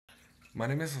My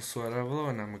name is Josue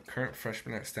and I'm a current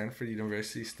freshman at Stanford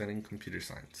University studying computer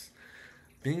science.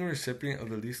 Being a recipient of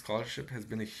the Lee Scholarship has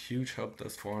been a huge help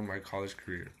thus far in my college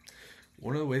career.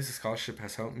 One of the ways the scholarship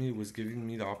has helped me was giving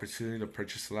me the opportunity to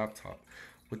purchase a laptop.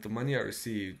 With the money I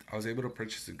received, I was able to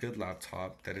purchase a good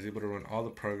laptop that is able to run all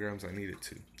the programs I needed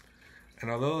to. And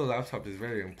although the laptop is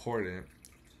very important,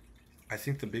 I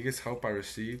think the biggest help I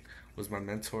received was my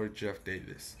mentor, Jeff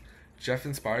Davis. Jeff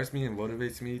inspires me and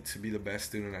motivates me to be the best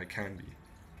student I can be.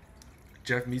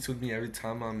 Jeff meets with me every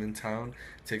time I'm in town,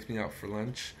 takes me out for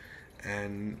lunch,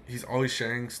 and he's always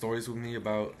sharing stories with me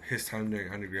about his time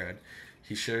during undergrad.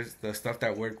 He shares the stuff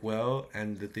that worked well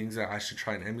and the things that I should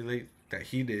try and emulate that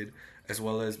he did, as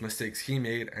well as mistakes he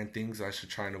made and things I should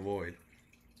try and avoid.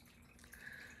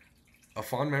 A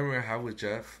fond memory I have with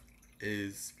Jeff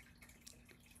is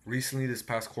recently this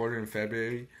past quarter in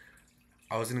February,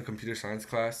 I was in a computer science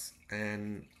class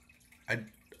and I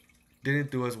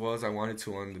didn't do as well as I wanted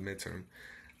to on the midterm.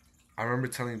 I remember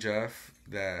telling Jeff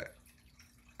that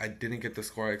I didn't get the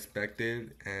score I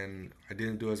expected and I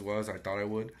didn't do as well as I thought I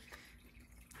would.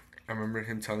 I remember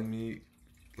him telling me,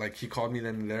 like, he called me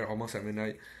then and there almost at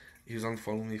midnight. He was on the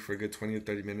phone with me for a good 20 or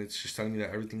 30 minutes just telling me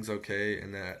that everything's okay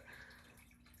and that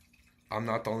I'm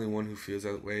not the only one who feels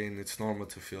that way and it's normal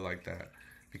to feel like that.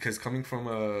 Because coming from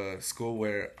a school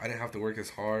where I didn't have to work as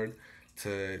hard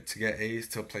to get A's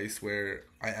to a place where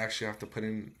I actually have to put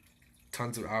in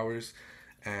tons of hours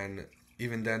and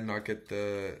even then not get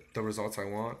the results I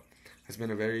want has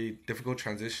been a very difficult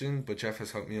transition, but Jeff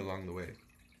has helped me along the way.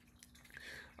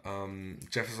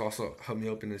 Jeff has also helped me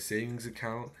open a savings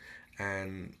account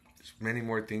and many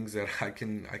more things that I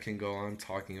can go on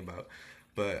talking about.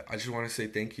 But I just want to say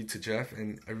thank you to Jeff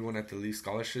and everyone at the Lee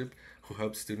Scholarship who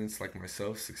helps students like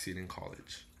myself succeed in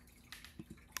college.